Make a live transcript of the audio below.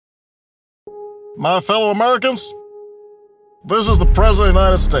My fellow Americans, this is the President of the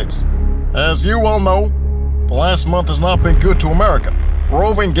United States. As you all know, the last month has not been good to America.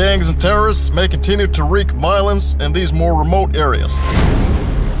 Roving gangs and terrorists may continue to wreak violence in these more remote areas.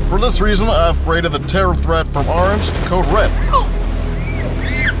 For this reason, I've upgraded the terror threat from orange to code red.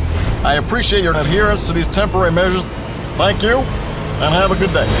 I appreciate your adherence to these temporary measures. Thank you, and have a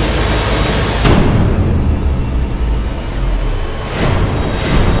good day.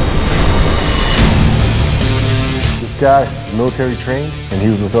 This guy is military trained, and he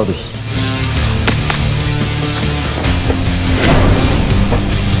was with others.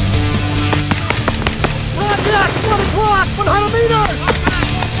 Contact! 1 o'clock! 100 meters!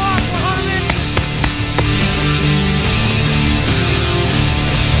 100 meters!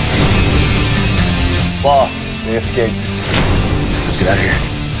 Boss, they escaped. Let's get out of here.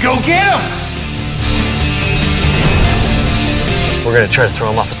 Go get him! We're gonna try to throw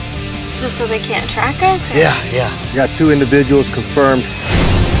him off. Is this so they can't track us? Or? Yeah. We got 2 individuals confirmed.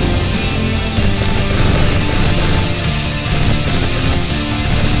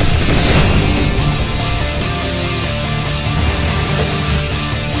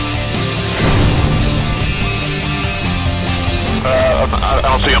 I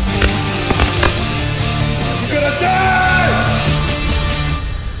don't see him. You're gonna die!